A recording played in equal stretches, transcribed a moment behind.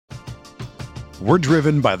We're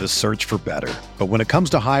driven by the search for better. But when it comes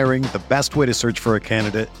to hiring, the best way to search for a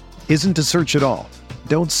candidate isn't to search at all.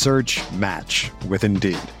 Don't search, match with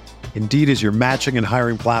Indeed. Indeed is your matching and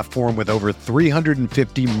hiring platform with over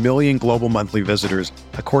 350 million global monthly visitors,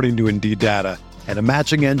 according to Indeed data, and a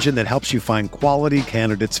matching engine that helps you find quality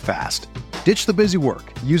candidates fast. Ditch the busy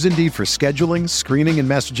work. Use Indeed for scheduling, screening, and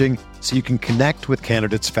messaging so you can connect with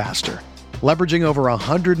candidates faster. Leveraging over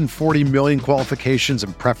 140 million qualifications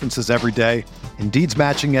and preferences every day, Indeed's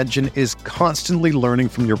matching engine is constantly learning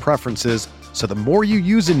from your preferences, so the more you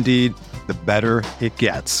use Indeed, the better it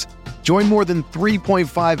gets. Join more than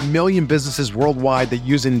 3.5 million businesses worldwide that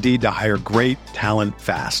use Indeed to hire great talent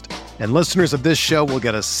fast. And listeners of this show will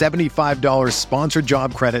get a $75 sponsored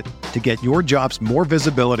job credit to get your jobs more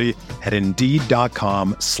visibility at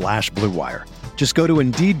Indeed.com/Blue Wire. Just go to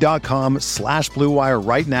Indeed.com/Blue Wire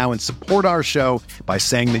right now and support our show by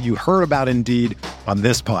saying that you heard about Indeed on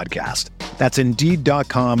this podcast. That's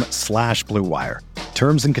Indeed.com/Blue Wire.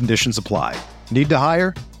 Terms and conditions apply. Need to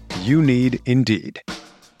hire? You need Indeed.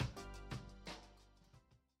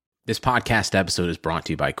 This podcast episode is brought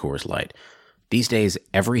to you by Coors Light. These days,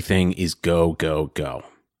 everything is go, go, go.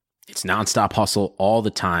 It's nonstop hustle all the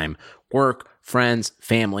time. Work, friends,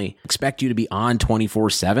 family, expect you to be on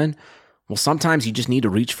 24/7. Well, sometimes you just need to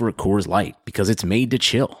reach for a Coors Light because it's made to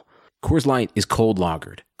chill. Coors Light is cold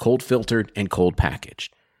lagered, cold filtered, and cold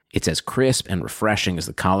packaged. It's as crisp and refreshing as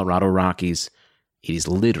the Colorado Rockies. It is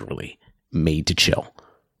literally made to chill.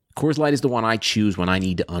 Coors Light is the one I choose when I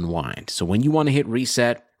need to unwind. So when you want to hit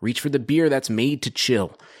reset, reach for the beer that's made to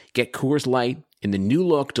chill. Get Coors Light in the new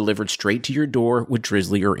look delivered straight to your door with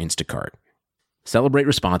Drizzly or Instacart. Celebrate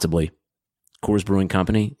responsibly. Coors Brewing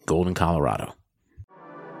Company, Golden, Colorado.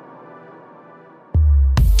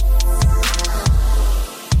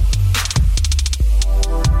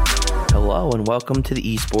 Hello and welcome to the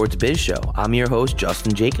Esports Biz Show. I'm your host,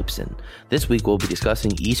 Justin Jacobson. This week we'll be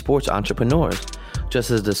discussing esports entrepreneurs.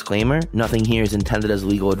 Just as a disclaimer, nothing here is intended as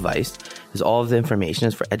legal advice, as all of the information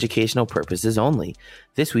is for educational purposes only.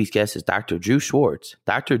 This week's guest is Dr. Drew Schwartz.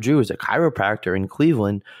 Dr. Drew is a chiropractor in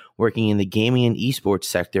Cleveland, working in the gaming and esports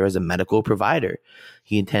sector as a medical provider.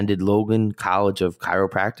 He attended Logan College of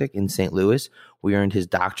Chiropractic in St. Louis, where he earned his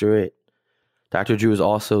doctorate. Dr. Drew is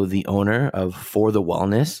also the owner of For the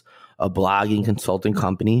Wellness, a blogging consulting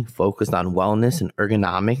company focused on wellness and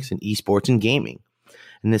ergonomics in esports and gaming.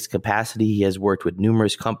 In this capacity, he has worked with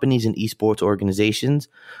numerous companies and esports organizations,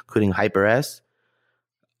 including HyperS,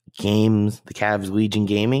 Games, the Cavs Legion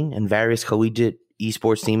Gaming, and various collegiate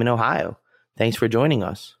esports teams in Ohio. Thanks for joining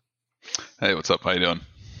us. Hey, what's up? How you doing?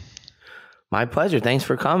 My pleasure. Thanks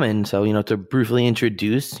for coming. So, to briefly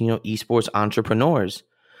introduce, esports entrepreneurs.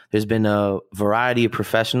 There's been a variety of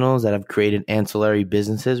professionals that have created ancillary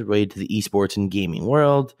businesses related to the esports and gaming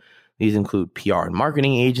world. These include PR and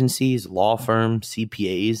marketing agencies, law firms,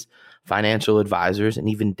 CPAs, financial advisors, and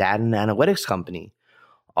even data and analytics company.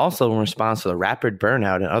 Also, in response to the rapid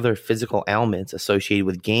burnout and other physical ailments associated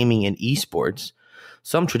with gaming and esports,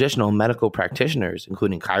 some traditional medical practitioners,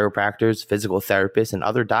 including chiropractors, physical therapists, and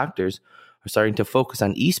other doctors, are starting to focus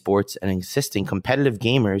on esports and assisting competitive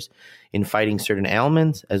gamers in fighting certain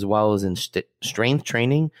ailments, as well as in strength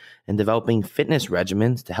training and developing fitness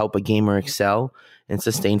regimens to help a gamer excel and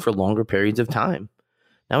sustain for longer periods of time.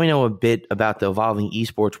 Now we know a bit about the evolving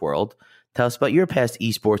esports world. Tell us about your past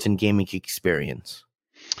esports and gaming experience.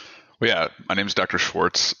 Well, yeah, my name is Dr.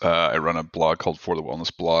 Schwartz. I run a blog called For the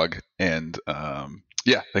Wellness blog. And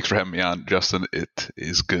thanks for having me on, Justin. It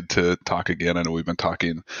is good to talk again. I know we've been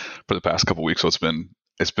talking for the past couple of weeks, so it's been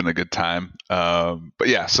a good time.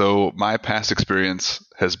 So my past experience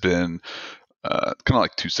has been kind of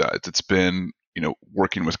like two sides. It's been,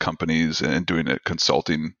 working with companies and doing a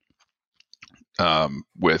consulting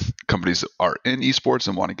with companies that are in esports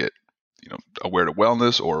and want to get aware to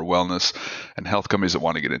wellness, or wellness and health companies that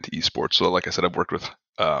want to get into esports. So like I said, I've worked with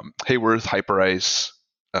Hayworth, HyperIce,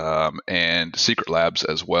 and Secret Labs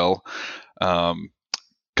as well, kind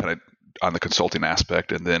of on the consulting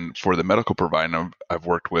aspect. And then for the medical provider, I've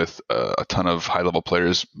worked with a ton of high-level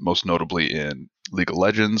players, most notably in League of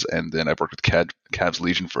Legends, and then I've worked with Cavs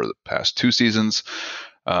Legion for the past 2 seasons.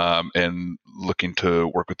 And looking to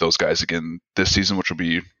work with those guys again this season, which will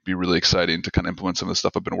be really exciting to kind of implement some of the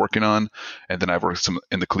stuff I've been working on. And then I've worked some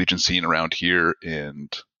in the collegiate scene around here in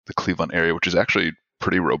the Cleveland area, which is actually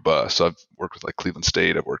pretty robust. So I've worked with like Cleveland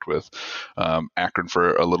State. I've worked with Akron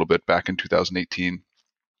for a little bit back in 2018,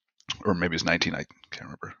 or maybe it's 19. I can't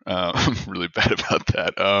remember. I'm really bad about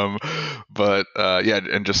that.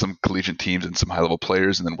 And just some collegiate teams and some high level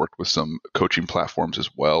players, and then worked with some coaching platforms as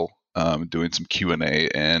well. Doing some Q&A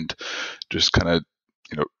and just kind of,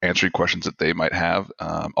 answering questions that they might have.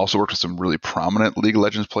 Also worked with some really prominent League of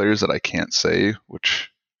Legends players that I can't say, which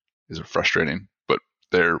is frustrating, but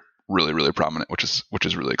they're really, really prominent, which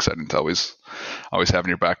is really exciting to always have in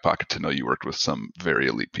your back pocket to know you worked with some very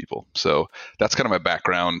elite people. So that's kind of my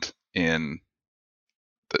background in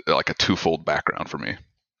like a twofold background for me.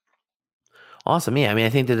 Awesome. Yeah. I mean, I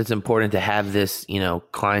think that it's important to have this,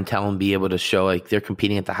 clientele and be able to show like they're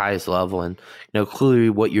competing at the highest level and, clearly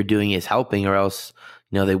what you're doing is helping, or else,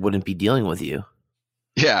 they wouldn't be dealing with you.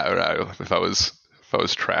 Yeah. If I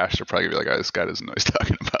was trash, they're probably gonna be like, oh, this guy doesn't know what he's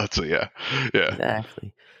talking about. So yeah.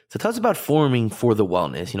 Exactly. So tell us about forming For the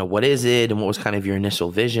Wellness. What is it and what was kind of your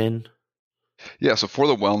initial vision? Yeah, so For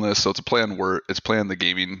the Wellness, so it's a play on the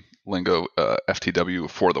gaming lingo, FTW,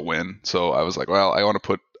 for the win. So I was like, well, I want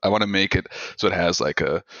to make it so it has like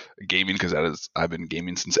a gaming, because I've been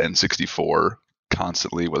gaming since N64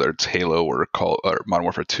 constantly, whether it's Halo or Modern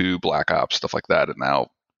Warfare 2, Black Ops, stuff like that, and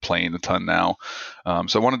now playing a ton now.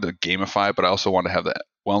 So I wanted to gamify, but I also wanted to have that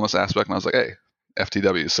wellness aspect, and I was like, hey,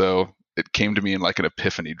 FTW. So it came to me in like an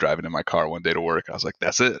epiphany driving in my car one day to work. I was like,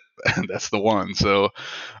 that's it. That's the one. So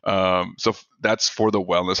that's For the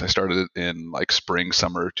Wellness. I started it in like spring,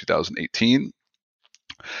 summer 2018.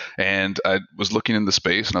 And I was looking in the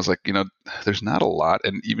space and I was like, there's not a lot.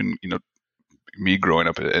 And even, me growing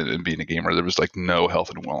up and being a gamer, there was like no health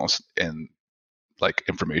and wellness and like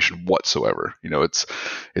information whatsoever.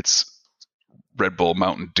 It's Red Bull,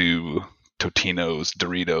 Mountain Dew, Totino's,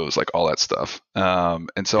 Doritos, like all that stuff. And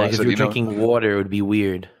so I said, if you're drinking water, it would be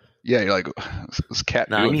weird. Yeah, you're like, this cat.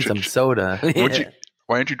 No, I need some soda.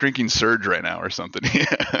 Why aren't you drinking Surge right now or something?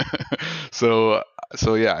 So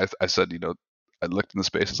yeah, I said, I looked in the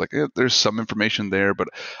space. It's like, there's some information there, but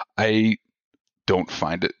I don't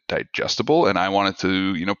find it digestible, and I wanted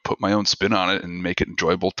to, put my own spin on it and make it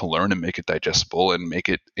enjoyable to learn and make it digestible and make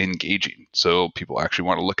it engaging, so people actually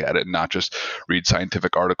want to look at it and not just read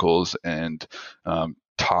scientific articles and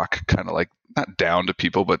talk kind of like not down to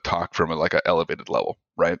people, but talk from like an elevated level,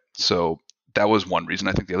 right? So that was one reason.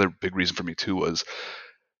 I think the other big reason for me too was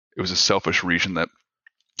it was a selfish reason that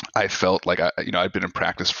I felt like I'd been in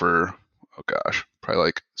practice for, oh gosh, probably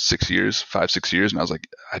like 6 years, 5-6 years. And I was like,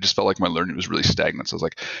 I just felt like my learning was really stagnant. So I was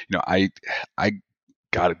like, I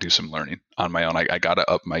got to do some learning on my own. I got to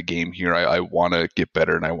up my game here. I want to get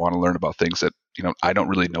better, and I want to learn about things that, I don't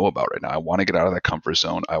really know about right now. I want to get out of that comfort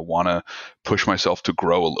zone. I want to push myself to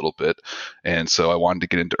grow a little bit. And so I wanted to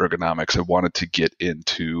get into ergonomics. I wanted to get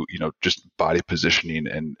into, just body positioning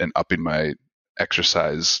and upping my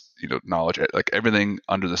exercise, knowledge, like everything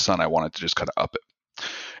under the sun. I wanted to just kind of up it.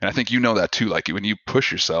 And I think that too, like when you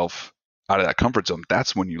push yourself out of that comfort zone,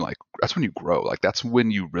 that's when you grow. Like that's when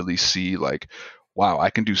you really see like, wow, I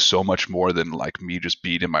can do so much more than like me just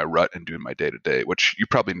being in my rut and doing my day to day, which you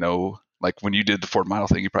probably know, like when you did the 4 mile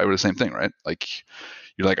thing, you probably did the same thing, right? Like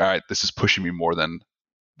you're like, all right, this is pushing me more than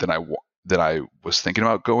I was thinking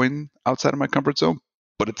about going outside of my comfort zone,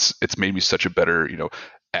 but it's made me such a better,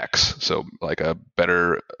 X. So like a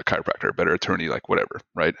better chiropractor, a better attorney, like whatever,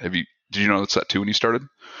 right? Did you notice that too when you started?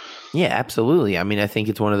 Yeah, absolutely. I mean, I think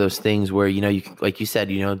it's one of those things where, you like you said,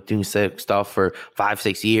 doing stuff for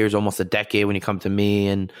 5-6 years, almost a decade when you come to me,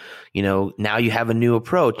 and, now you have a new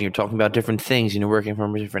approach and you're talking about different things and you're working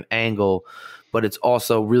from a different angle, but it's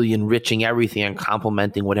also really enriching everything and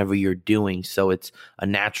complementing whatever you're doing. So it's a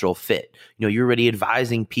natural fit. You're already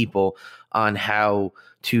advising people on how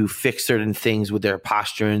to fix certain things with their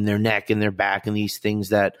posture and their neck and their back and these things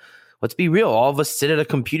that, let's be real, all of us sit at a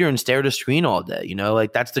computer and stare at a screen all day.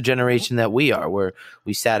 Like that's the generation that we are, where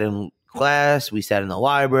we sat in class, we sat in the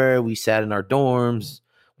library, we sat in our dorms,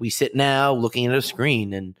 we sit now looking at a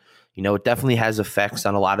screen, and, it definitely has effects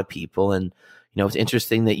on a lot of people. And, it's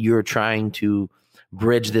interesting that you're trying to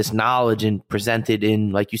bridge this knowledge and present it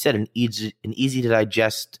in, like you said, an easy to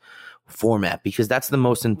digest format, because that's the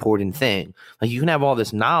most important thing. Like you can have all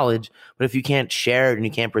this knowledge, but if you can't share it and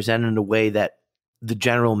you can't present it in a way that the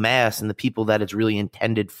general mass and the people that it's really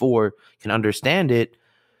intended for can understand it,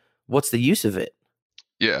 what's the use of it?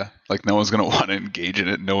 Yeah, like no one's going to want to engage in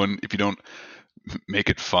it. No one, if you don't make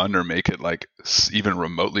it fun or make it like even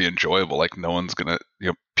remotely enjoyable, like no one's going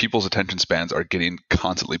to, people's attention spans are getting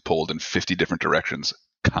constantly pulled in 50 different directions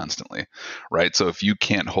constantly, right? So if you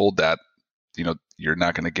can't hold that, you're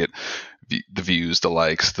not going to get the views, the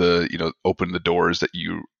likes, open the doors that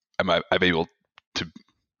I'm able to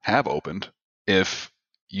have opened. If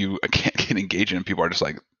you can't get engaged in, people are just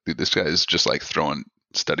like, dude, this guy is just like throwing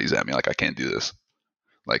studies at me. Like I can't do this.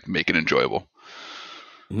 Like make it enjoyable.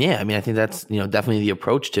 Yeah, I mean, I think that's, definitely the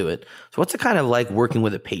approach to it. So what's it kind of like working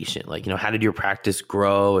with a patient? Like, how did your practice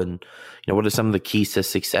grow, and, what are some of the keys to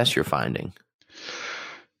success you're finding?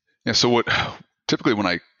 Yeah. So what typically when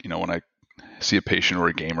I see a patient or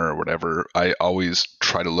a gamer or whatever, I always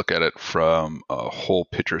try to look at it from a whole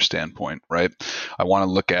picture standpoint, right? I want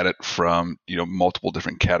to look at it from, multiple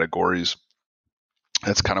different categories.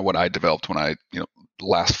 That's kind of what I developed when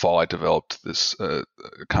last fall I developed this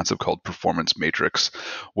concept called performance matrix,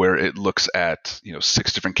 where it looks at,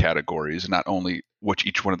 6 different categories, not only which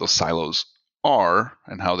each one of those silos are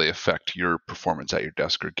and how they affect your performance at your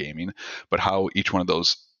desk or gaming, but how each one of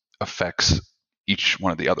those affects each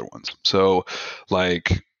one of the other ones. So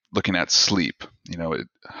like looking at sleep,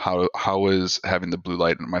 how is having the blue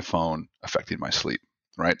light on my phone affecting my sleep,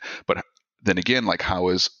 right? But then again, like how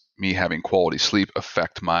is me having quality sleep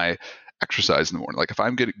affect my exercise in the morning? Like if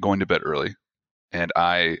I'm going to bed early and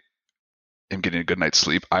I am getting a good night's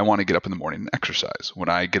sleep, I want to get up in the morning and exercise. When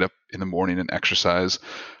I get up in the morning and exercise,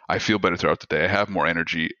 I feel better throughout the day. I have more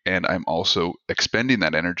energy, and I'm also expending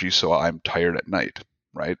that energy, so I'm tired at night,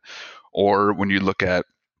 right? Or when you look at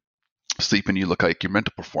sleep and you look like your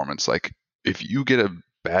mental performance, like if you get a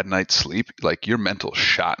bad night's sleep, like your mental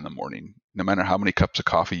shot in the morning, no matter how many cups of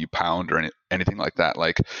coffee you pound or anything like that,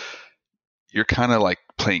 like you're kind of like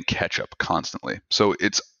playing catch up constantly. So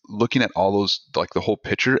it's looking at all those, like the whole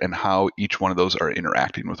picture and how each one of those are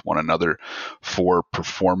interacting with one another for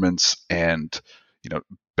performance and,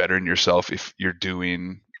 bettering yourself if you're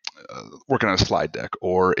doing working on a slide deck,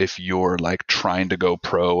 or if you're like trying to go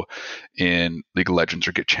pro in League of Legends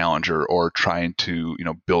or get challenger, or trying to,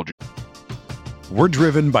 build. We're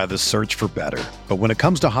driven by the search for better. But when it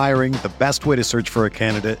comes to hiring, the best way to search for a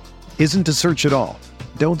candidate isn't to search at all.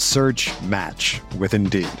 Don't search, match with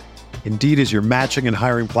Indeed. Indeed is your matching and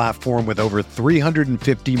hiring platform with over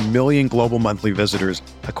 350 million global monthly visitors,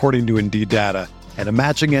 according to Indeed data, and a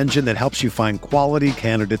matching engine that helps you find quality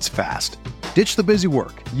candidates fast. Ditch the busy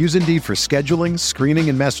work. Use Indeed for scheduling, screening,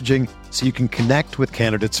 and messaging so you can connect with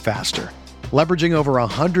candidates faster. Leveraging over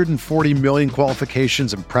 140 million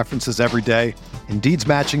qualifications and preferences every day, Indeed's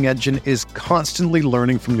matching engine is constantly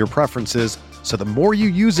learning from your preferences, so the more you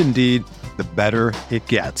use Indeed, the better it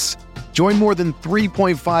gets. Join more than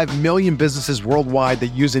 3.5 million businesses worldwide that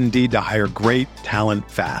use Indeed to hire great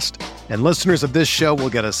talent fast. And listeners of this show will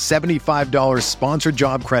get a $75 sponsored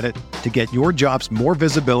job credit to get your jobs more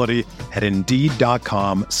visibility at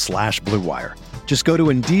Indeed.com/Blue Wire. Just go to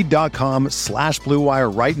Indeed.com/Blue Wire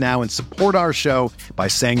right now and support our show by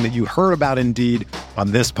saying that you heard about Indeed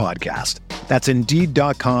on this podcast. That's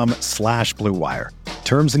Indeed.com/Blue Wire.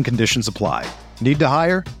 Terms and conditions apply. Need to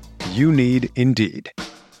hire? You need Indeed.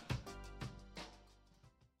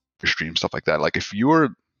 Your stream, stuff like that. Like if you're,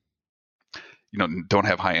 don't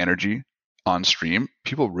have high energy on stream,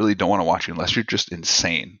 people really don't want to watch you unless you're just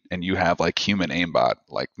insane and you have like human aimbot.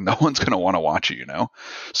 Like no one's going to want to watch you,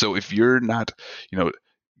 So if you're not,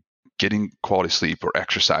 getting quality sleep or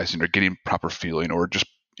exercising or getting proper feeling or just,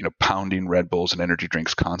 pounding Red Bulls and energy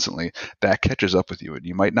drinks constantly, that catches up with you. And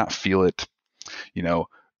you might not feel it,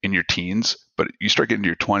 in your teens, but you start getting to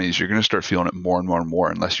your 20s, you're going to start feeling it more and more and more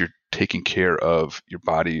unless you're taking care of your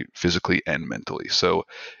body physically and mentally. So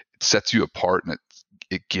it sets you apart, and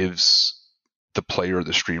it gives the player or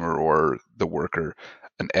the streamer or the worker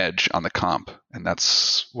an edge on the comp. And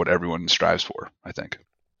that's what everyone strives for, I think.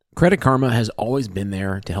 Credit Karma has always been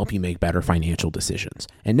there to help you make better financial decisions.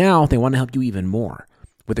 And now they want to help you even more.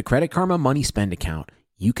 With the Credit Karma Money Spend account,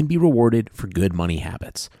 you can be rewarded for good money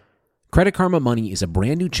habits. Credit Karma Money is a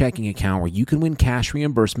brand new checking account where you can win cash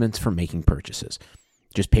reimbursements for making purchases.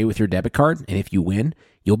 Just pay with your debit card, and if you win,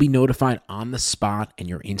 you'll be notified on the spot, and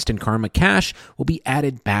your Instant Karma cash will be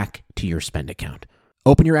added back to your spend account.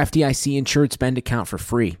 Open your FDIC insured spend account for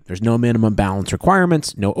free. There's no minimum balance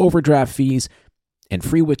requirements, no overdraft fees, and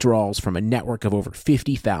free withdrawals from a network of over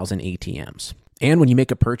 50,000 ATMs. And when you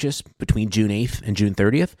make a purchase between June 8th and June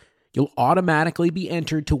 30th, you'll automatically be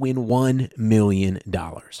entered to win $1 million.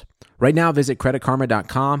 Right now, visit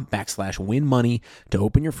creditkarma.com/winmoney to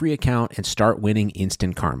open your free account and start winning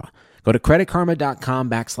instant karma. Go to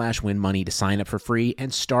creditkarma.com/winmoney to sign up for free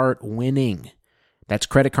and start winning. That's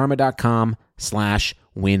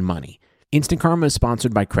creditkarma.com/winmoney. Instant Karma is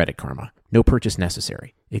sponsored by Credit Karma. No purchase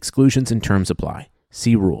necessary. Exclusions and terms apply.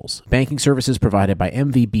 See rules. Banking services provided by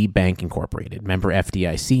MVB Bank Incorporated. Member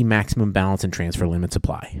FDIC. Maximum balance and transfer limits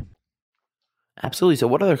apply. Absolutely. So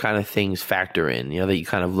what other kind of things factor in, that you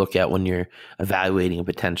kind of look at when you're evaluating a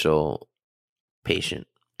potential patient?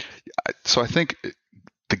 So I think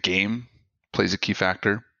the game plays a key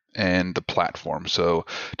factor, and the platform. So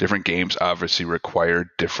different games obviously require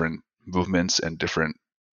different movements and different,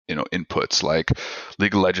 inputs, like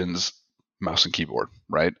League of Legends, mouse and keyboard,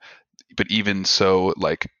 right? But even so,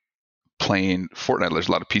 like playing Fortnite, there's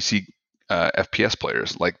a lot of PC FPS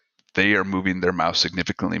players. Like they are moving their mouse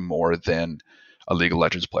significantly more than a League of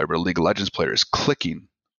Legends player, but a League of Legends player is clicking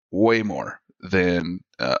way more than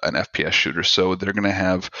an FPS shooter. So they're going to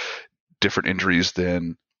have different injuries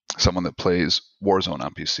than someone that plays Warzone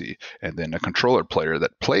on PC. And then a controller player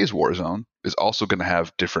that plays Warzone is also going to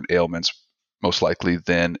have different ailments, most likely,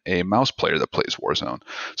 than a mouse player that plays Warzone.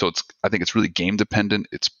 So I think it's really game dependent,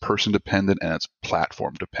 it's person dependent, and it's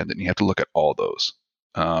platform dependent. You have to look at all those.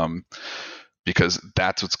 Because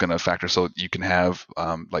that's what's going to factor. So you can have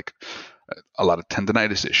like a lot of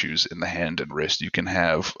tendonitis issues in the hand and wrist. You can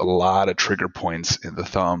have a lot of trigger points in the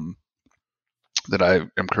thumb. That I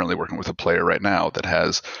am currently working with a player right now that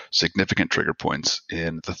has significant trigger points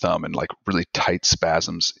in the thumb and like really tight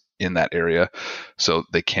spasms in that area. So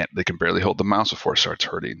they can barely hold the mouse before it starts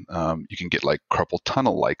hurting. You can get like carpal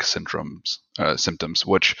tunnel like symptoms,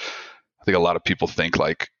 which I think a lot of people think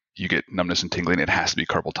like you get numbness and tingling, it has to be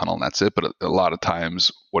carpal tunnel and that's it. But a lot of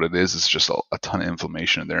times what it is just a ton of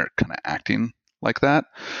inflammation and they're kind of acting like that,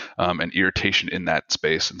 and irritation in that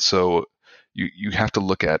space. And so you have to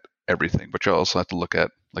look at everything, but you also have to look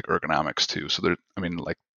at like ergonomics too. So there's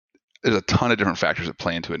a ton of different factors that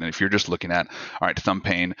play into it. And if you're just looking at, all right, thumb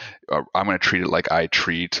pain, I'm going to treat it like I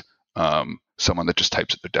treat someone that just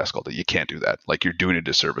types at their desk all day. You can't do that. Like you're doing a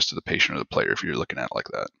disservice to the patient or the player if you're looking at it like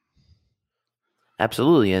that.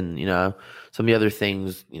 Absolutely. And, some of the other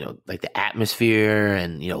things, like the atmosphere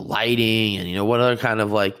and, lighting and, what other kind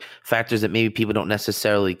of like factors that maybe people don't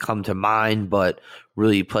necessarily come to mind, but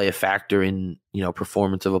really play a factor in,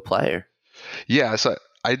 performance of a player. Yeah. So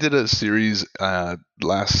I did a series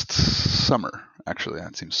last summer. Actually,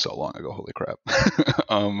 that seems so long ago. Holy crap.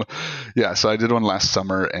 So I did one last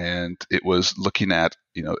summer and it was looking at,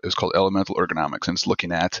 it was called Elemental Ergonomics, and it's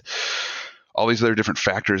looking at all these other different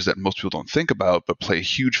factors that most people don't think about, but play a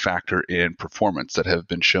huge factor in performance that have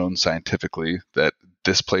been shown scientifically that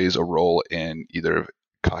this plays a role in either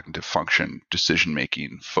cognitive function,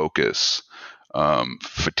 decision-making, focus,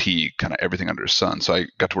 fatigue, kind of everything under the sun. So I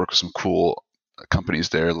got to work with some cool companies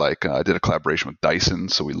there. Like I did a collaboration with Dyson.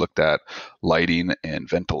 So we looked at lighting and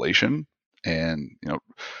ventilation and,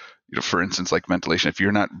 for instance, like ventilation, if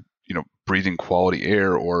you're not, breathing quality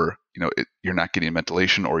air or, you're not getting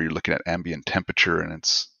ventilation, or you're looking at ambient temperature and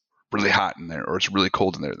it's really hot in there or it's really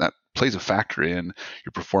cold in there, that plays a factor in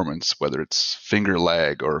your performance, whether it's finger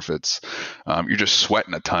lag or if it's you're just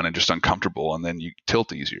sweating a ton and just uncomfortable and then you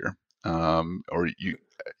tilt easier, or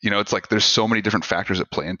it's like there's so many different factors that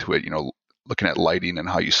play into it. Looking at lighting and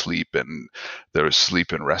how you sleep and there's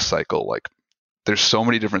sleep and rest cycle, like there's so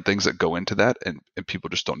many different things that go into that and people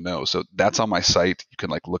just don't know. So that's on my site. You can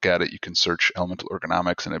like look at it. You can search Elemental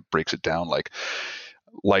Ergonomics and it breaks it down like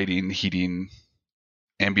lighting, heating,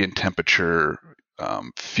 ambient temperature,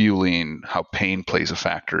 fueling, how pain plays a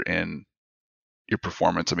factor in your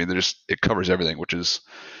performance. I mean, it covers everything,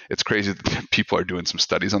 it's crazy that people are doing some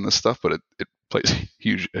studies on this stuff, but it plays a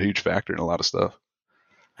huge factor in a lot of stuff.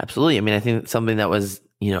 Absolutely. I mean, I think something that was,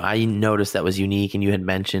 I noticed that was unique and you had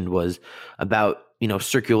mentioned was about,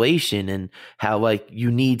 circulation and how like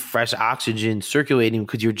you need fresh oxygen circulating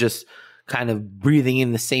because you're just kind of breathing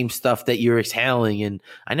in the same stuff that you're exhaling. And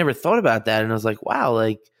I never thought about that. And I was like, wow,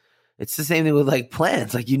 like it's the same thing with like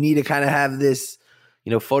plants. Like you need to kind of have this,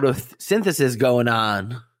 photosynthesis going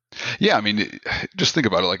on. Yeah. I mean, just think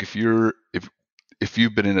about it. Like if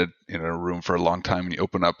you've been in a room for a long time and you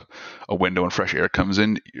open up a window and fresh air comes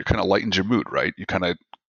in, it kind of lightens your mood, right? You kind of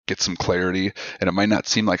get some clarity, and it might not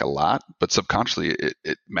seem like a lot, but subconsciously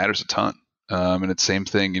it matters a ton. And it's same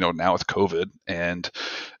thing, now with COVID and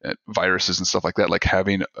viruses and stuff like that, like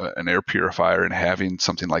having an air purifier and having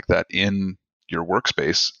something like that in your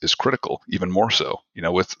workspace is critical, even more so,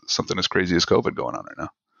 with something as crazy as COVID going on right now.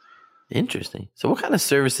 Interesting. So what kind of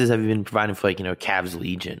services have you been providing for like, Cavs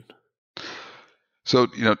Legion? So,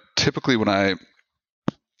 typically when I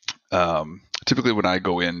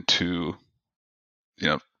go into,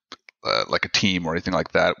 like a team or anything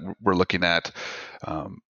like that, we're looking at,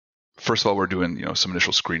 first of all, we're doing, some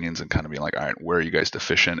initial screenings and kind of being like, all right, where are you guys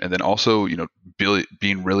deficient? And then also,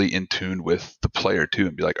 being really in tune with the player too,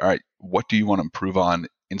 and be like, all right, what do you want to improve on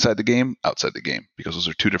inside the game, outside the game? Because those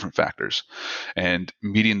are two different factors, and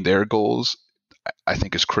meeting their goals, I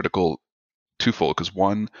think, is critical twofold. Because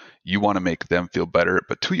one, you want to make them feel better,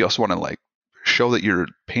 but two, you also want to like show that you're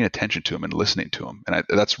paying attention to them and listening to them. And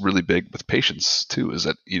that's really big with patients too, is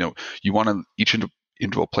that, you want to, each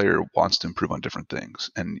individual player wants to improve on different things,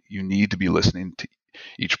 and you need to be listening to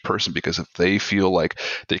each person, because if they feel like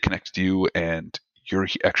they connect to you and you're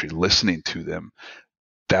actually listening to them,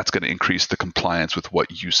 that's going to increase the compliance with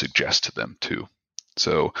what you suggest to them too.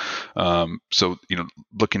 So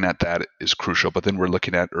looking at that is crucial. But then we're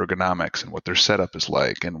looking at ergonomics and what their setup is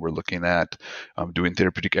like, and we're looking at doing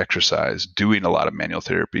therapeutic exercise, doing a lot of manual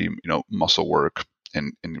therapy, muscle work,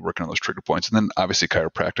 and working on those trigger points. And then obviously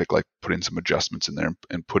chiropractic, like putting some adjustments in there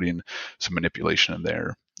and putting some manipulation in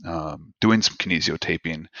there, doing some kinesio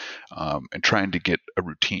taping, and trying to get a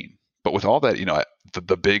routine. But with all that,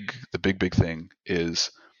 the big thing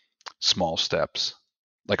is small steps.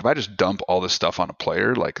 Like if I just dump all this stuff on a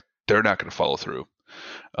player, like they're not going to follow through.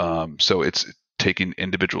 So it's taking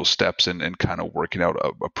individual steps and kind of working out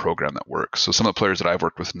a program that works. So some of the players that I've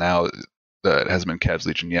worked with now, that hasn't been Cavs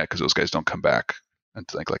Legion yet because those guys don't come back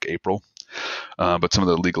until like April. But some of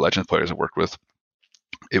the League of Legends players I worked with,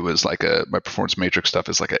 it was like my performance matrix stuff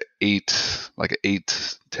is like an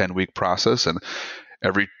 10 week process, and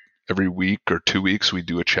every week or 2 weeks we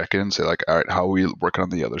do a check-in and say like, all right, how are we working on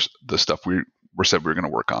the stuff we said we were going to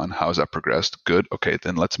work on? How has that progressed? Good. Okay,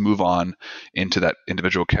 then let's move on into that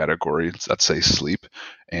individual category. Let's say sleep,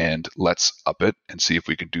 and let's up it and see if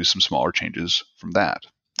we can do some smaller changes from that.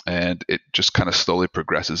 And it just kind of slowly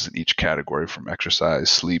progresses in each category, from exercise,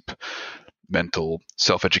 sleep, mental,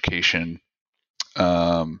 self-education,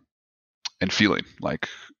 and feeling like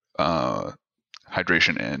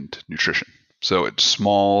hydration and nutrition. So it's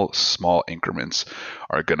small increments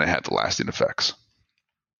are going to have the lasting effects.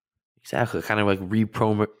 Exactly. Kind of like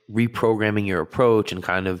reprogramming your approach and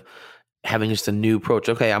kind of having just a new approach.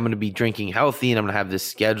 Okay, I'm going to be drinking healthy and I'm going to have this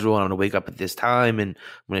schedule and I'm going to wake up at this time and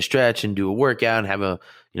I'm going to stretch and do a workout and have a,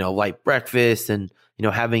 light breakfast, and,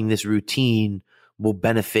 having this routine will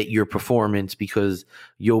benefit your performance because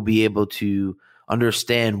you'll be able to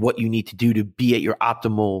understand what you need to do to be at your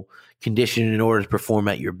optimal condition in order to perform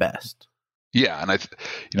at your best. Yeah. And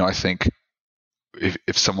I think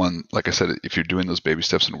if someone, like I said, if you're doing those baby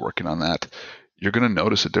steps and working on that, you're going to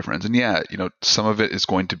notice a difference. And yeah, some of it is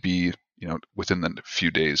going to be, within the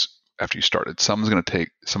few days after you started. Some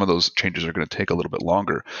of those changes are going to take a little bit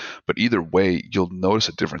longer, but either way, you'll notice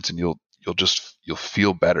a difference and you'll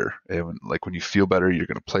feel better. And like when you feel better, you're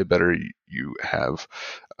going to play better. You have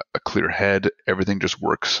a clear head. Everything just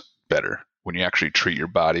works better when you actually treat your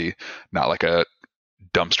body not like a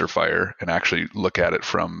dumpster fire and actually look at it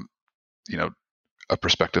from, a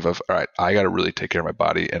perspective of, all right, I got to really take care of my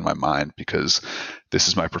body and my mind because this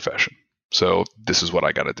is my profession. So this is what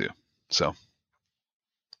I got to do. So.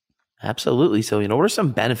 Absolutely. So, what are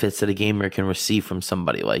some benefits that a gamer can receive from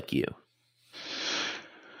somebody like you?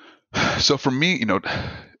 So for me,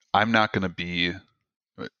 I'm not going to be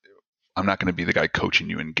the guy coaching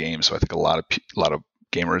you in games. So I think a lot of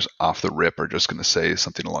gamers off the rip are just going to say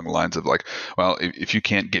something along the lines of like, well, if you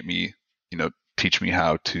can't get me, teach me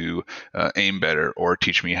how to aim better or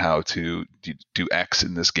teach me how to do X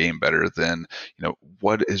in this game better, then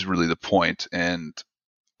what is really the point? And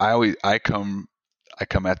I come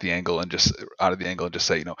at the angle and just out of the angle and just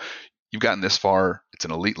say, you've gotten this far, it's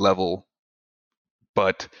an elite level,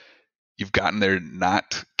 but you've gotten there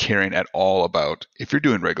not caring at all about if you're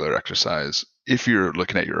doing regular exercise, if you're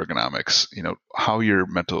looking at your ergonomics, how your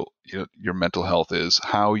mental health is,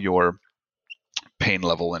 how your pain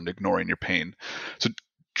level and ignoring your pain. So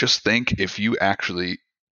just think, if you actually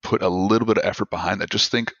put a little bit of effort behind that,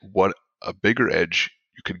 just think what a bigger edge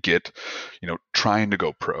you could get, trying to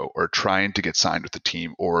go pro or trying to get signed with the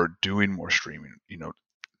team or doing more streaming.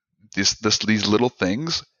 These little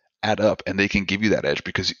things add up and they can give you that edge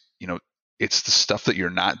because, it's the stuff that you're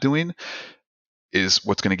not doing is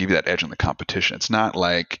what's going to give you that edge in the competition. It's not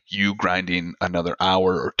like you grinding another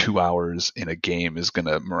hour or 2 hours in a game is going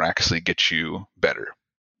to miraculously get you better,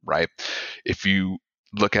 right? If you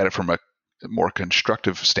look at it from a more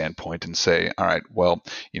constructive standpoint and say, all right, well,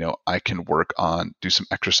 I can do some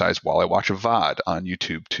exercise while I watch a VOD on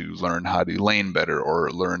YouTube to learn how to lane better or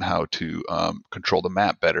learn how to control the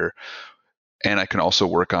map better. And I can also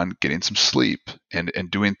work on getting some sleep and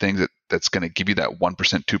doing things that's going to give you that 1%,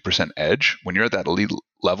 2% edge. When you're at that elite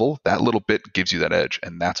level, that little bit gives you that edge.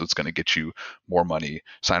 And that's what's going to get you more money,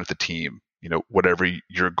 sign with the team, whatever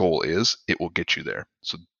your goal is, it will get you there.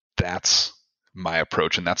 So that's my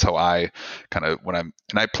approach. And that's how I kind of, and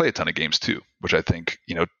I play a ton of games too, which I think,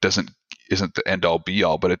 isn't the end all be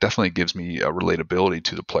all, but it definitely gives me a relatability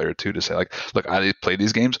to the player too, to say like, look, I play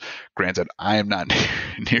these games. Granted, I am not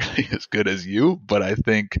nearly as good as you, but I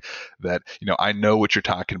think that, I know what you're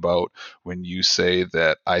talking about when you say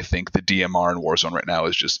that I think the DMR in Warzone right now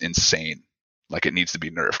is just insane. Like it needs to be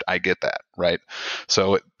nerfed. I get that, right?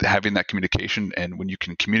 So having that communication, and when you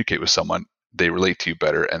can communicate with someone, they relate to you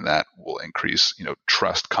better, and that will increase,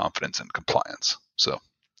 trust, confidence, and compliance. So.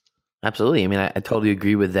 Absolutely. I mean, I totally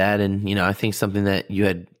agree with that. And, I think something that you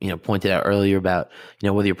had, pointed out earlier about,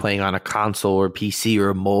 whether you're playing on a console or PC or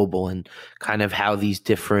a mobile, and kind of how these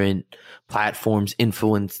different platforms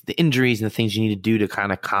influence the injuries and the things you need to do to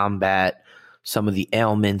kind of combat some of the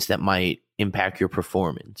ailments that might impact your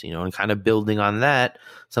performance, and kind of building on that,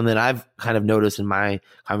 something that I've kind of noticed in my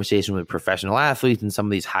conversation with professional athletes and some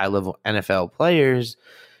of these high level NFL players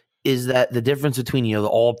is that the difference between, the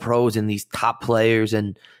all pros and these top players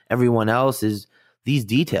and everyone else is these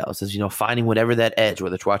details, is, finding whatever that edge,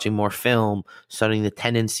 whether it's watching more film, studying the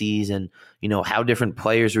tendencies and, how different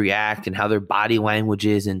players react and how their body language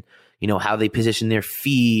is and, how they position their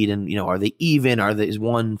feet and, are they even, is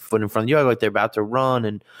one foot in front of the other like they're about to run,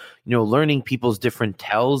 and, learning people's different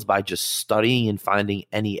tells by just studying and finding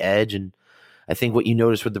any edge. And I think what you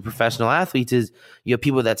notice with the professional athletes is you have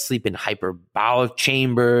people that sleep in hyperbolic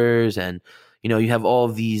chambers, and, you have all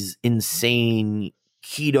of these insane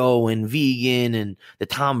keto and vegan and the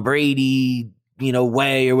Tom Brady,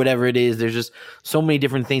 way or whatever it is. There's just so many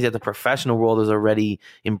different things that the professional world is already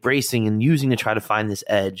embracing and using to try to find this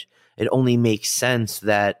edge. It only makes sense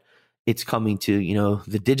that it's coming to,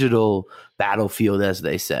 the digital battlefield, as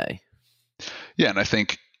they say. Yeah, and I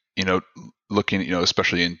think, looking,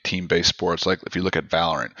 especially in team-based sports, like if you look at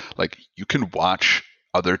Valorant, like you can watch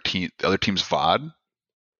other teams VOD,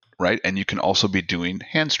 right? And you can also be doing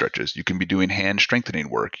hand stretches. You can be doing hand strengthening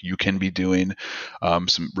work. You can be doing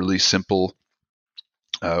some really simple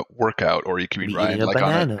workout, or you can be riding like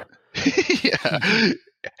banana. Yeah.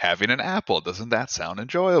 Having an apple, doesn't that sound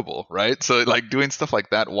enjoyable, right? So like doing stuff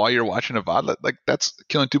like that while you're watching a VOD, like that's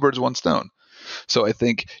killing two birds with one stone. So I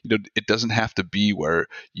think, it doesn't have to be where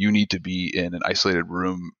you need to be in an isolated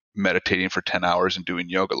room meditating for 10 hours and doing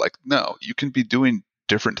yoga. Like, no, you can be doing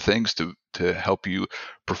different things to help you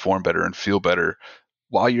perform better and feel better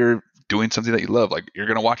while you're doing something that you love. Like, you're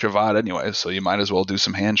going to watch a VOD anyway, so you might as well do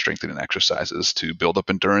some hand strengthening exercises to build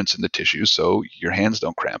up endurance in the tissues so your hands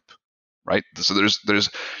don't cramp, right? So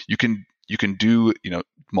you can do,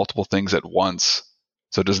 multiple things at once,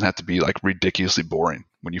 so it doesn't have to be like ridiculously boring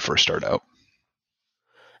when you first start out.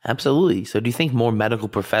 Absolutely. So do you think more medical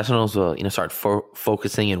professionals will, start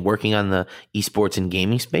focusing and working on the esports and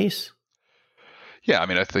gaming space? Yeah, I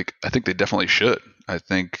mean, I think they definitely should. I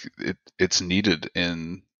think it's needed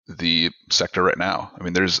in the sector right now. I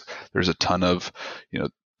mean, there's a ton of,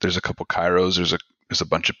 there's a couple chiros, there's a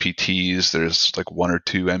bunch of PTs, there's like one or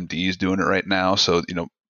two MDs doing it right now. So,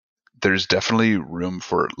 there's definitely room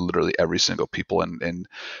for literally every single people. And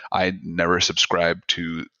I never subscribe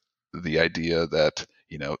to the idea that,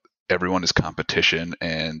 everyone is competition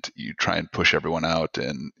and you try and push everyone out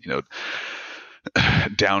and,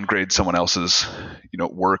 downgrade someone else's,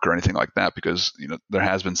 work or anything like that, because, there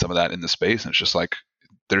has been some of that in the space, and it's just like,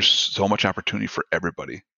 there's so much opportunity for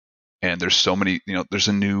everybody. And there's so many, there's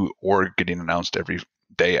a new org getting announced every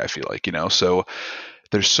day, I feel like, so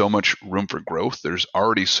there's so much room for growth. There's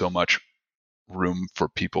already so much room for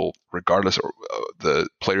people, regardless of the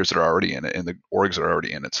players that are already in it and the orgs that are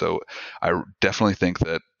already in it. So I definitely think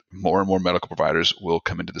that more and more medical providers will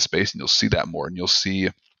come into the space, and you'll see that more, and you'll see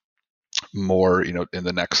more, in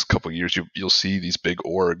the next couple of years, you'll see these big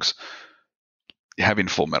orgs having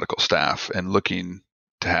full medical staff and looking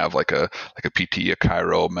to have like a PT, a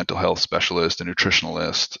chiro, mental health specialist, a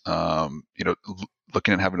nutritionalist,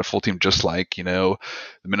 looking at having a full team, just like, the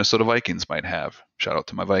Minnesota Vikings might have. Shout out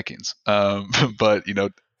to my Vikings. But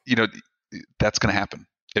that's going to happen.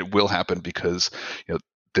 It will happen because,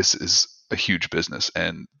 this is a huge business,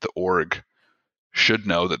 and the org should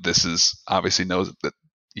know that this is, obviously knows that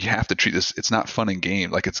you have to treat this. It's not fun and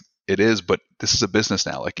game. Like it is, but this is a business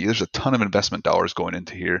now. Like, there's a ton of investment dollars going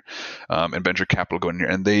into here, and venture capital going in here,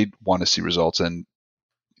 and they want to see results, and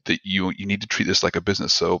that you need to treat this like a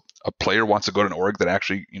business. So a player wants to go to an org that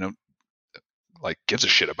actually, like gives a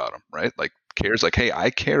shit about them, right? Like cares, like, hey, I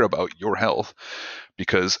care about your health,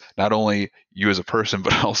 because not only you as a person,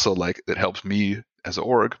 but also like it helps me as an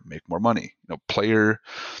org make more money. Player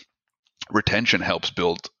retention helps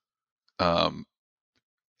build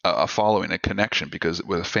a following, a connection, because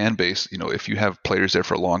with a fan base, if you have players there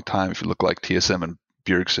for a long time, if you look like TSM and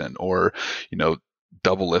Bjergsen, or,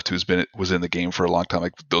 Double Lift, was in the game for a long time,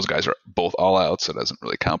 like those guys are both all out, so it doesn't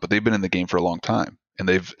really count, but they've been in the game for a long time, and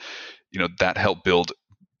they've, that helped build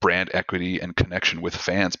brand equity and connection with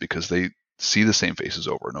fans, because they see the same faces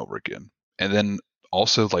over and over again. And then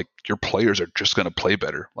also, like, your players are just going to play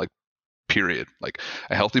better, like, period. Like,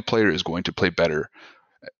 a healthy player is going to play better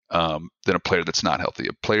than a player that's not healthy.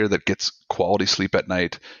 A player that gets quality sleep at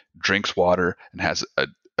night, drinks water, and has a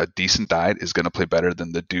decent diet is going to play better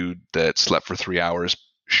than the dude that slept for 3 hours,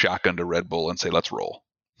 shotgunned a Red Bull, and say, let's roll.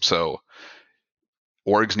 So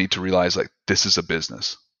orgs need to realize like this is a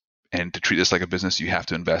business, and to treat this like a business, you have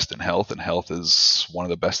to invest in health, and health is one of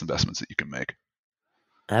the best investments that you can make.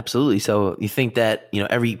 Absolutely. So you think that,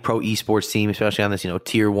 every pro esports team, especially on this,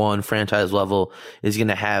 tier 1 franchise level, is going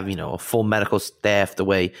to have, a full medical staff the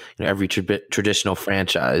way, every traditional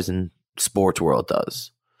franchise in sports world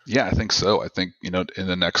does? Yeah, I think so. I think, in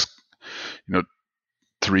the next,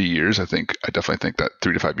 3 years, I definitely think that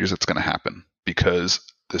 3 to 5 years, it's going to happen because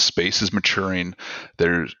the space is maturing.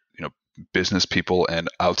 There's, business people and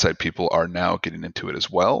outside people are now getting into it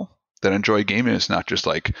as well that enjoy gaming. It's not just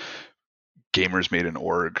like gamers made an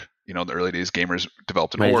org. In the early days, gamers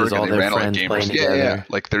developed an org and they ran all the gamers. Yeah.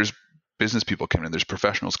 Like there's business people coming in, there's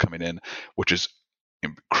professionals coming in, which is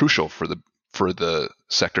crucial for the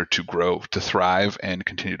sector to grow, to thrive, and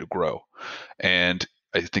continue to grow. And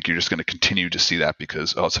I think you're just going to continue to see that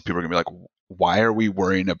because some people are going to be like, why are we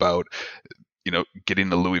worrying about, getting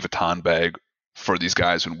the Louis Vuitton bag for these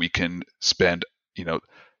guys when we can spend,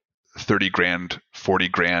 30 grand, 40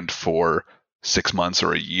 grand for 6 months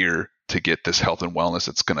or a year to get this health and wellness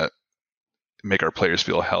that's going to make our players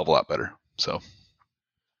feel a hell of a lot better. So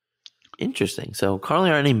interesting. So currently,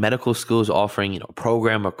 are any medical schools offering, a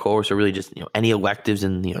program or course or really just, any electives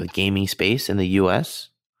in, the gaming space in the US?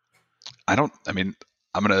 I'm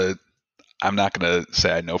not going to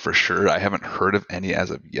say I know for sure. I haven't heard of any as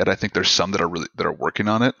of yet. I think there's some that are working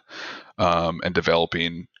on it and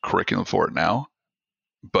developing curriculum for it now.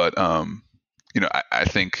 But I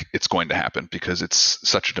think it's going to happen because it's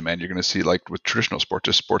such a demand. You're going to see like with traditional sports,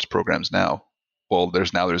 just sports programs now. Well,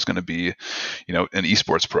 there's going to be, an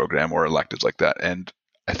esports program or electives like that. And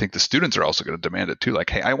I think the students are also going to demand it too.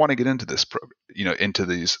 Like, hey, I want to get into this into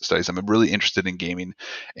these studies. I'm really interested in gaming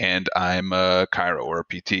and I'm a chiro or a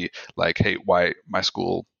PT. Like, hey, why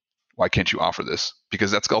can't you offer this?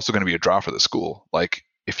 Because that's also going to be a draw for the school. Like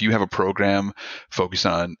if you have a program focused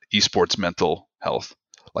on esports mental health,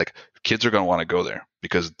 like kids are going to want to go there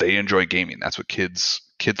because they enjoy gaming. That's what kids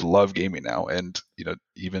love gaming now. And,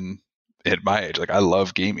 even at my age, like I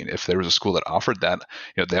love gaming. If there was a school that offered that,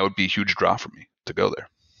 that would be a huge draw for me to go there.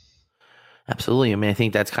 Absolutely. I mean, I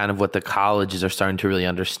think that's kind of what the colleges are starting to really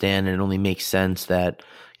understand. And it only makes sense that,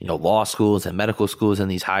 law schools and medical schools and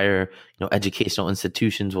these higher, educational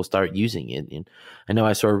institutions will start using it. And I know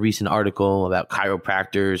I saw a recent article about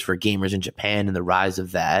chiropractors for gamers in Japan and the rise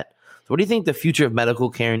of that. So what do you think the future of medical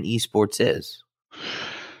care in esports is?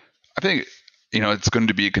 I think, it's going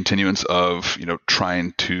to be a continuance of,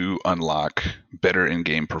 trying to unlock better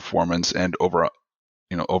in-game performance and overall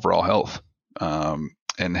health.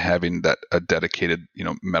 And having that a dedicated,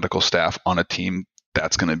 medical staff on a team,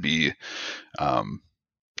 that's going to be,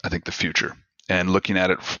 I think, the future. And looking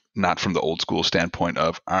at it not from the old school standpoint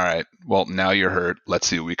of, all right, well, now you're hurt, let's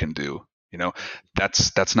see what we can do.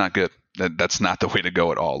 That's not good. That's not the way to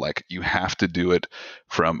go at all. Like you have to do it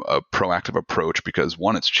from a proactive approach because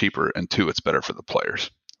 1, it's cheaper, and 2, it's better for the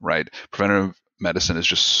players, right? Preventative medicine is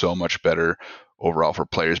just so much better overall for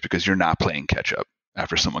players because you're not playing catch up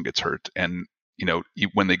after someone gets hurt. And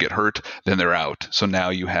when they get hurt, then they're out. So now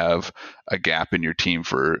you have a gap in your team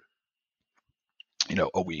for,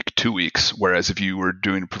 a week, 2 weeks. Whereas if you were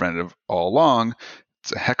doing preventative all along,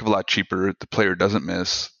 it's a heck of a lot cheaper. The player doesn't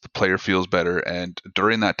miss. The player feels better. And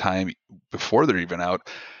during that time, before they're even out,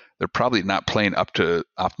 they're probably not playing up to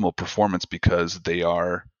optimal performance because they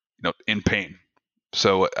are, in pain.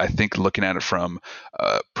 So I think looking at it from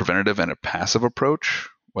a preventative and a passive approach,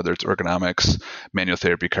 whether it's ergonomics, manual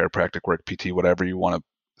therapy, chiropractic work, PT, whatever you want to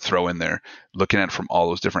throw in there, looking at it from all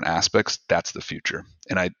those different aspects, that's the future.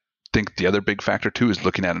 And I think the other big factor too is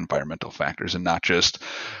looking at environmental factors and not just,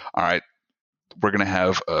 all right, we're going to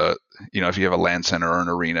have if you have a LAN center or an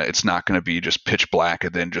arena, it's not going to be just pitch black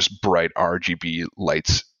and then just bright RGB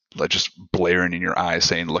lights like just blaring in your eyes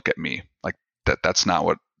saying, look at me. Like that's not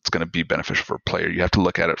what it's going to be beneficial for a player. You have to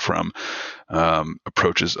look at it from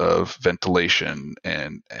approaches of ventilation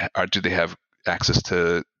and do they have access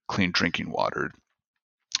to clean drinking water?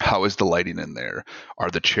 How is the lighting in there? Are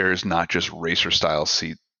the chairs not just racer style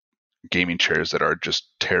seat gaming chairs that are just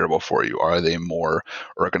terrible for you? Are they more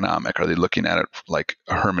ergonomic? Are they looking at it like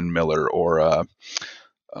a Herman Miller or a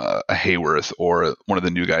Hayworth or one of the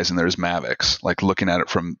new guys in there is Mavics? Like looking at it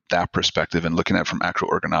from that perspective and looking at it from actual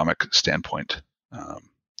ergonomic standpoint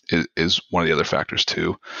is one of the other factors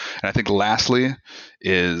too. And I think lastly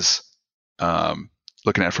is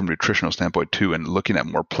looking at it from a nutritional standpoint too, and looking at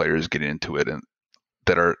more players getting into it and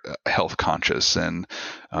that are health conscious. And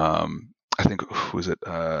I think who was it?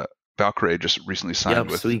 Valkyrie just recently signed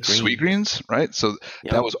with Sweet Greens, right? So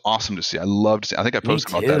that was awesome to see. I loved to see. I think I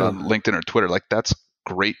posted about that on LinkedIn or Twitter. Like that's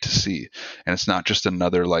great to see. And it's not just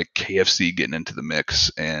another like KFC getting into the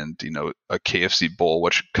mix and, a KFC bowl,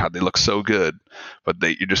 which, God, they look so good, but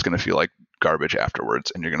you're just going to feel like garbage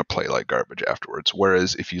afterwards, and you're going to play like garbage afterwards.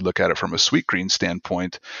 Whereas if you look at it from a Sweet Green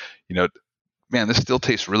standpoint, man, this still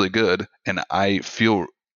tastes really good, and I feel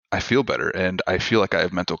better, and I feel like I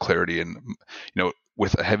have mental clarity. And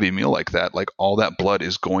with a heavy meal like that, like all that blood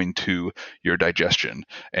is going to your digestion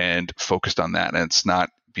and focused on that, and it's not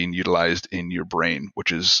being utilized in your brain,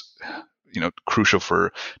 which is crucial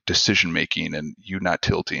for decision making and you not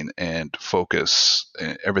tilting and focus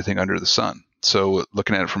and everything under the sun. So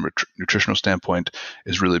looking at it from a nutritional standpoint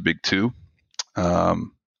is really big too.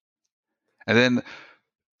 And then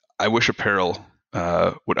I wish apparel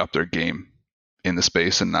would up their game in the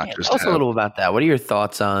space and not just tell us a little about that. What are your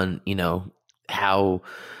thoughts on, how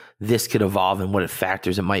this could evolve and what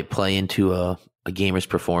factors it might play into a gamer's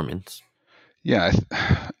performance? Yeah.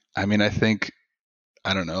 I mean, I think,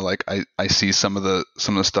 I don't know, like I see some of the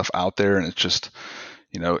stuff out there, and it's just,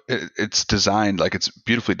 it's designed, like it's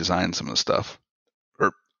beautifully designed, some of the stuff,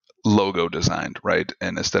 or logo designed, right,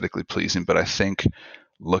 and aesthetically pleasing. But I think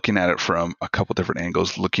looking at it from a couple different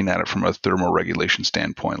angles, looking at it from a thermoregulation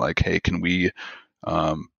standpoint, like, hey, can we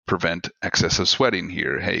prevent excessive sweating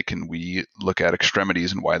here? Hey, can we look at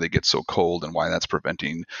extremities and why they get so cold and why that's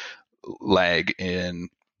preventing lag in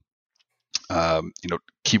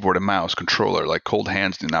keyboard and mouse, controller? Like cold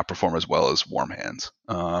hands do not perform as well as warm hands.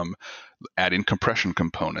 Adding compression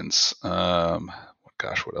components.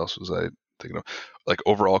 Gosh, what else was I thinking of? Like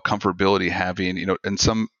overall comfortability, having, and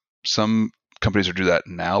some companies will do that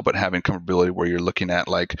now, but having comfortability where you're looking at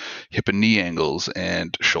like hip and knee angles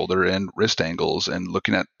and shoulder and wrist angles, and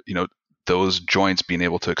looking at, those joints being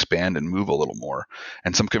able to expand and move a little more.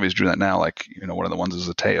 And some companies do that now, like, one of the ones is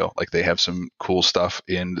Ateo. Like they have some cool stuff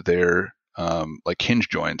in their like hinge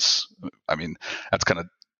joints. I mean, that's kind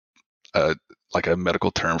of like a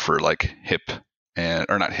medical term for like hip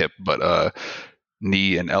or not hip, but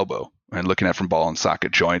knee and elbow, and looking at from ball and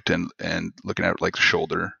socket joint and looking at like the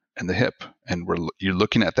shoulder and the hip. And you're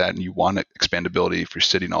looking at that, and you want expandability if you're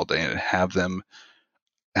sitting all day, and have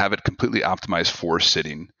it completely optimized for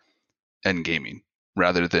sitting and gaming,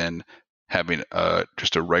 rather than having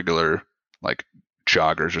just a regular like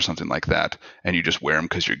joggers or something like that, and you just wear them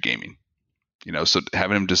because you're gaming. So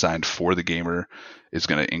having them designed for the gamer is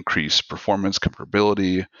going to increase performance,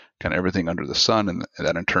 comfortability, kind of everything under the sun, and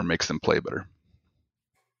that in turn makes them play better.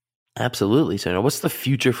 Absolutely. So what's the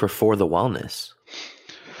future for the wellness?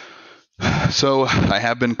 So I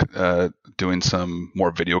have been doing some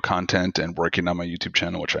more video content and working on my YouTube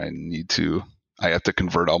channel, which I have to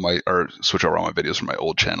switch over all my videos from my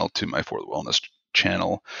old channel to my For the Wellness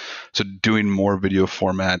channel. So doing more video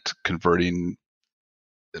format,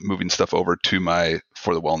 moving stuff over to my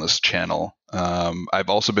For the Wellness channel. I've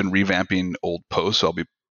also been revamping old posts, so I'll be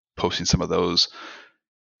posting some of those.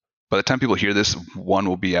 By the time people hear this, one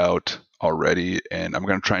will be out already, and I'm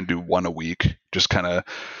going to try and do one a week, just kind of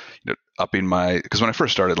upping because when I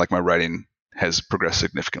first started, like my writing has progressed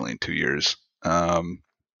significantly in 2 years.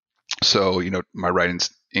 So my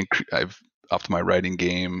writing's I've upped my writing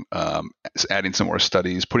game, adding some more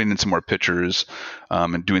studies, putting in some more pictures,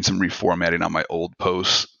 and doing some reformatting on my old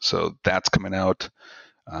posts. So that's coming out.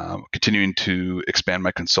 Continuing to expand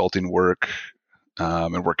my consulting work,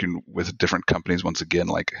 and working with different companies, once again,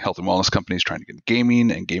 like health and wellness companies trying to get into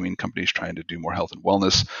gaming, and gaming companies trying to do more health and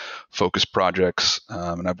wellness focused projects.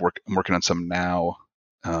 And I'm working on some now.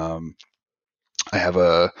 I have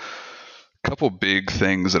a couple big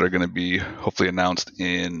things that are going to be hopefully announced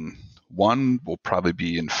one will probably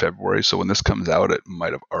be in February. So when this comes out, it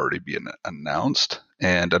might have already been announced.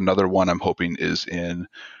 And another one I'm hoping is in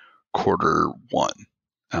Q1.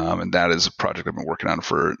 And that is a project I've been working on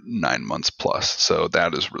for 9 months plus. So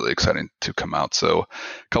that is really exciting to come out. So a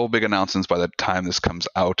couple big announcements by the time this comes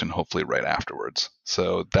out, and hopefully right afterwards.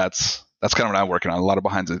 So that's kind of what I'm working on. A lot of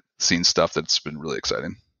behind the scenes stuff that's been really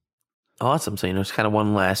exciting. Awesome. So, it's kind of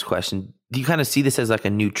one last question. Do you kind of see this as like a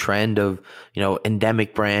new trend of,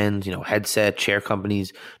 endemic brands, headset, chair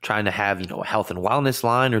companies trying to have, a health and wellness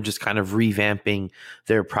line, or just kind of revamping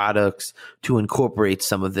their products to incorporate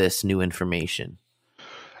some of this new information?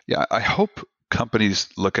 Yeah, I hope companies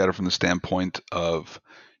look at it from the standpoint of,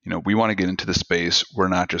 we want to get into the space. We're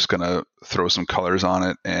not just going to throw some colors on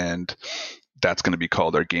it and that's going to be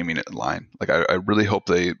called our gaming line. Like, I really hope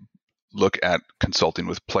they look at consulting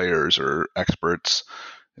with players or experts,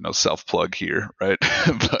 self-plug here, right?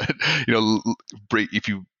 But, if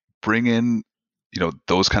you bring in,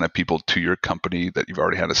 those kind of people to your company that you've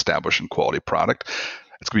already had established in quality product,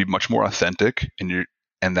 it's going to be much more authentic, and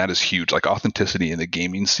and that is huge. Like authenticity in the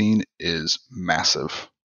gaming scene is massive.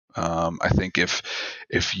 I think if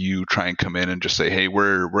you try and come in and just say, hey,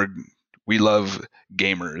 we love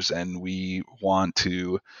gamers and we want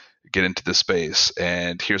to get into this space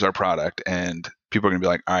and here's our product, and people are going to be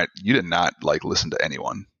like, all right, you did not like listen to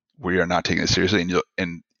anyone. We are not taking it seriously,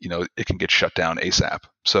 and it can get shut down ASAP.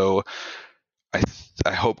 So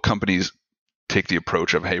I hope companies take the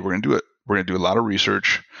approach of, hey, we're going to do it. We're going to do a lot of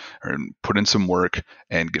research and put in some work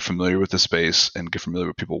and get familiar with the space and get familiar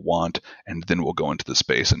with what people want, and then we'll go into the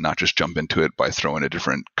space and not just jump into it by throwing a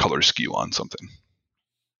different color scheme on something.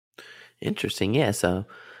 Interesting. Yeah. So,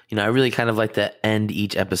 I really kind of like to end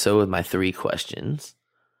each episode with my 3 questions.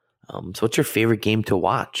 So what's your favorite game to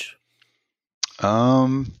watch?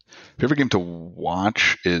 Favorite game to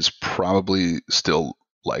watch is probably still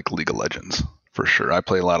like League of Legends, for sure. I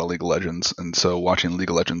play a lot of League of Legends, and so watching League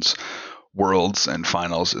of Legends Worlds and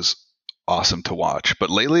Finals is awesome to watch. But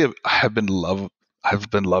lately I've been loving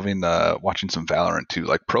watching some Valorant too.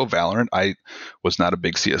 Like Pro Valorant, I was not a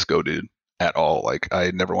big CSGO dude at all. Like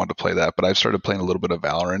I never wanted to play that, but I've started playing a little bit of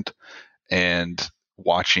Valorant, and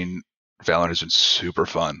watching Valorant has been super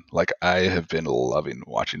fun. Like I have been loving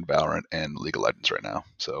watching Valorant and League of Legends right now.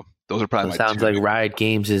 So those are probably my sounds 2. like Riot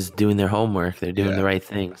Games is doing their homework. They're doing the right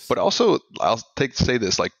things. But also, I'll say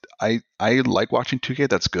this: like I like watching 2K.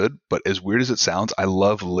 That's good. But as weird as it sounds, I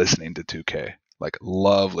love listening to 2K. Like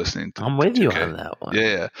love listening to. I'm with 2K. you on that one.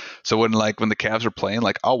 Yeah. So when the Cavs are playing,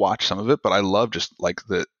 like I'll watch some of it, but I love just like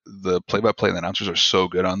the play-by-play and the announcers are so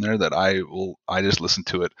good on there that I just listen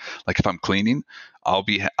to it. Like if I'm cleaning,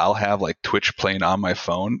 I'll have like Twitch playing on my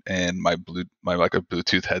phone and my like a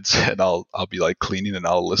Bluetooth headset. I'll be like cleaning and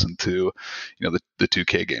I'll listen to, the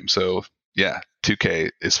 2K game. So yeah, 2K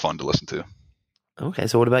is fun to listen to. Okay.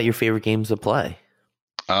 So what about your favorite games to play?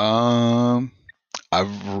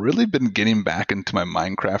 I've really been getting back into my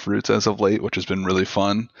Minecraft roots as of late, which has been really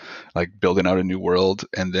fun, like building out a new world.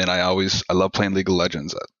 And then I love playing League of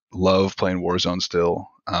Legends. I love playing Warzone still.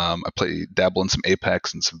 I dabble in some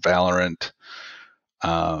Apex and some Valorant.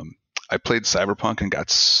 I played Cyberpunk and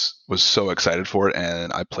was so excited for it,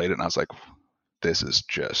 and I played it and I was like, this is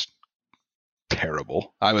just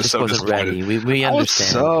terrible. I was so disappointed. Ready. We understand. I was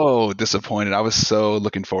so disappointed. I was so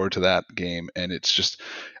looking forward to that game, and it's just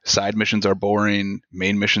side missions are boring.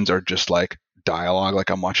 Main missions are just like dialogue, like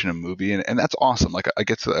I'm watching a movie, and that's awesome. Like I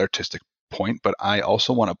get to the artistic point, but I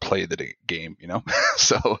also want to play the game,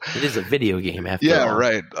 So it is a video game after all. Yeah,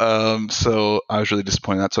 right. So I was really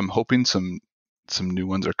disappointed in that. So I'm hoping some new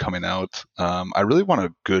ones are coming out. I really want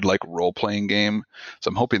a good like role playing game, so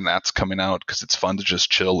I'm hoping that's coming out because it's fun to just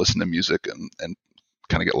chill, listen to music, and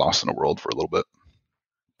kind of get lost in a world for a little bit.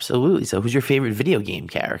 Absolutely. So who's your favorite video game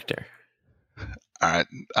character? All right.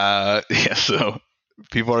 Yeah. So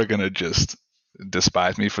people are gonna just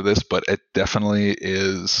despise me for this, but it definitely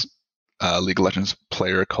is a League of Legends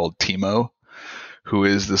player called Teemo, who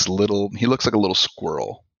is he looks like a little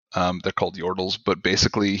squirrel. They're called Yordles, but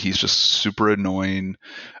basically he's just super annoying.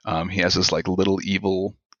 He has this like little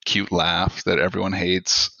evil, cute laugh that everyone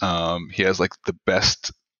hates. He has like the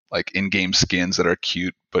best like in-game skins that are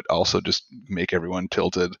cute, but also just make everyone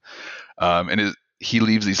tilted. He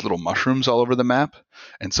leaves these little mushrooms all over the map,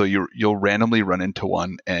 and so you'll randomly run into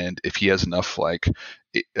one, and if he has enough like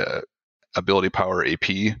ability power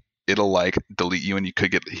AP, it'll like delete you, and you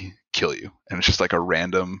could kill you, and it's just like a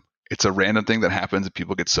random thing that happens, and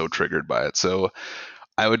people get so triggered by it. So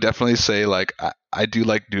I would definitely say like I do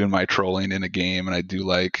like doing my trolling in a game, and I do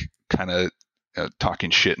like kind of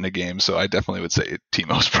talking shit in a game. So I definitely would say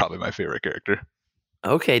Teemo's probably my favorite character.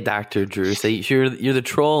 Okay, Dr. Drew. So you're the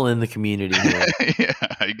troll in the community here. Yeah,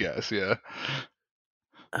 I guess. Yeah.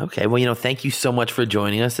 Okay. Well, thank you so much for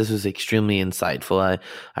joining us. This was extremely insightful.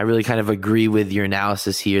 I really kind of agree with your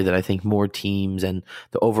analysis here that I think more teams and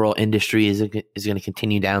the overall industry is going to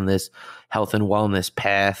continue down this health and wellness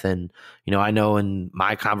path. And, I know in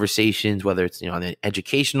my conversations, whether it's, on the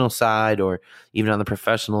educational side or even on the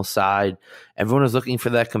professional side, everyone is looking for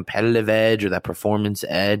that competitive edge or that performance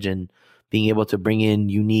edge, and being able to bring in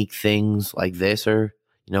unique things like this are,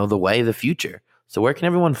 the way of the future. So where can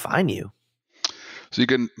everyone find you? So you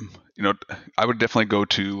can, I would definitely go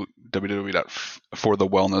to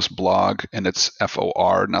www.forthewellnessblog, and it's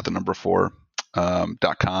FOR, not the number 4,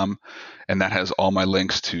 .com. And that has all my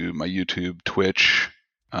links to my YouTube, Twitch,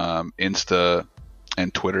 Insta,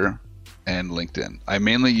 and Twitter, and LinkedIn. I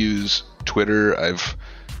mainly use Twitter. I've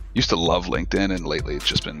used to love LinkedIn, and lately it's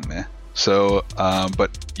just been meh. So,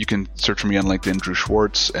 but you can search for me on LinkedIn, Drew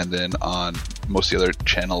Schwartz, and then on most of the other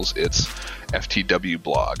channels, it's FTW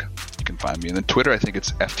blog. You can find me. And then Twitter, I think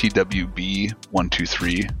it's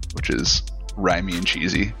FTWB123, which is rhymey and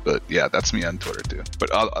cheesy. But yeah, that's me on Twitter too.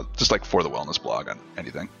 But I'll just like For the Wellness blog on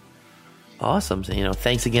anything. Awesome. So,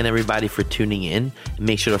 thanks again, everybody, for tuning in. And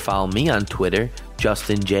make sure to follow me on Twitter,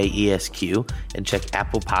 JustinJESQ, and check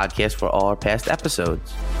Apple Podcasts for all our past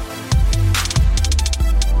episodes.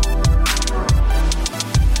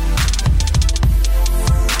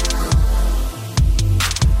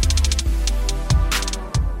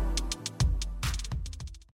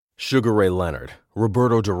 Sugar Ray Leonard,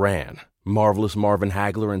 Roberto Duran, Marvelous Marvin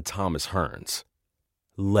Hagler, and Thomas Hearns.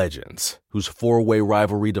 Legends, whose four-way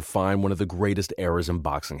rivalry defined one of the greatest eras in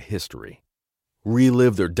boxing history.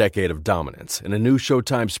 Relive their decade of dominance in a new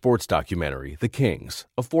Showtime sports documentary, The Kings,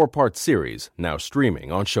 a 4-part series now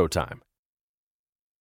streaming on Showtime.